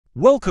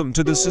Welcome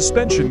to the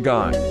suspension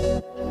guide.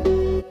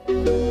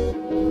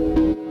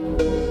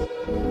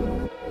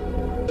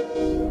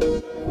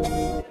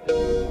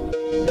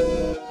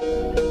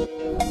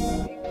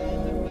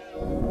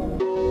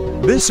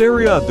 This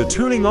area of the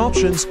tuning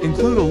options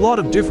include a lot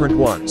of different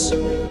ones: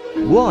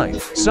 line,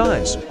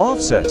 size,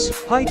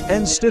 offsets, height,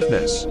 and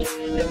stiffness.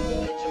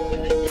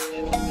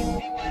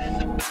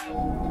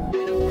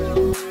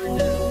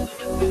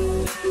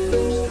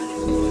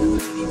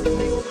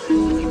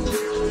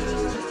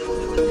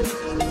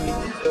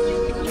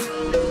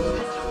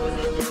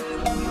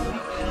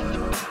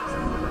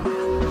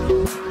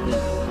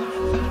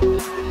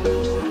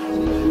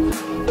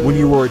 When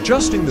you are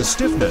adjusting the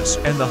stiffness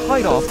and the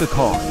height off the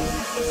car,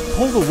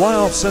 pull the Y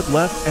offset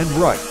left and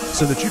right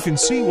so that you can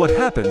see what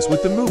happens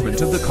with the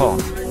movement of the car.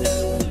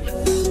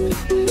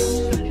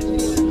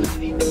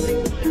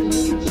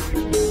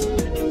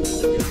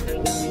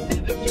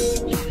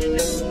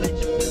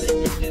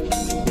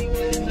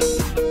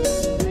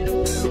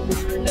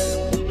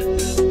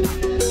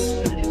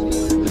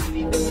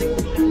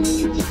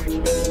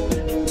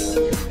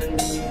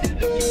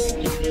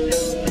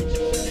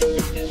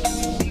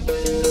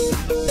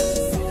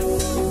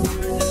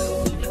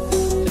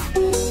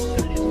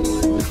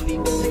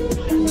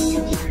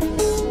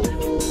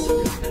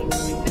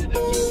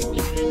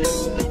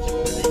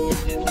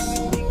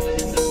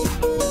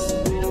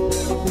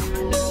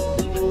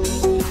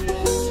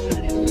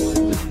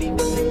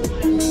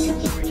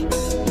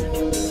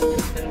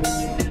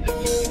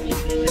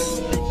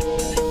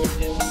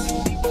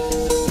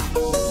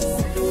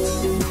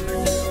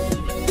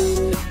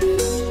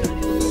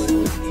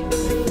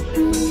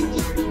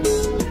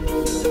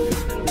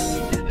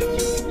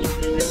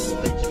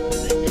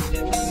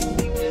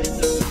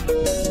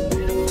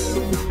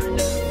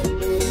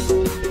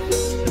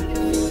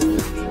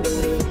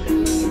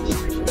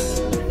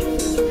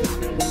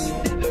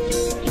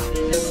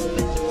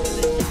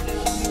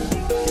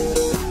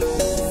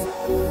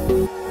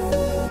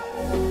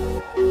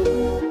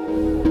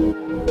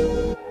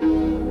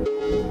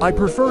 I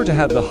prefer to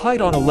have the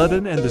height on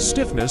 11 and the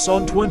stiffness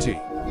on 20.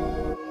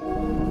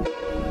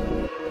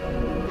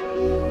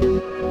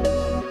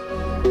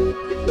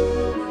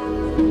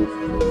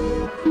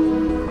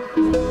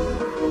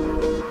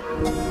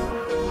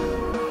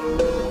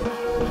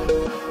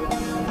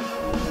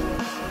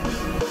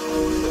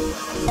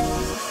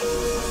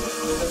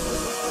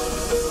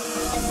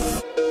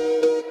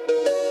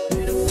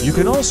 You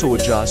can also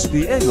adjust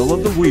the angle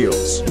of the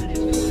wheels.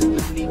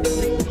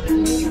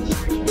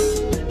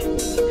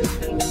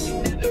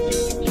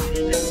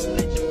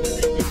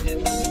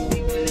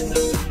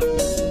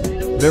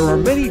 There are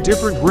many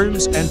different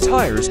rims and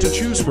tires to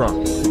choose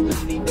from.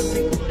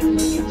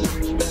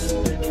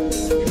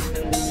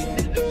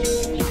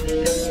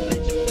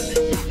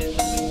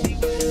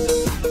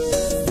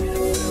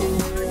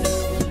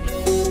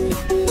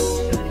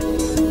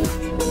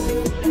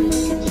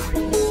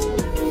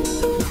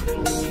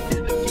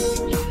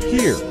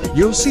 Here,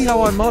 you'll see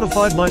how I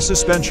modified my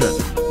suspension.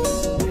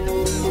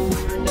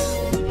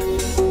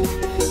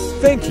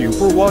 Thank you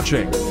for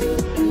watching.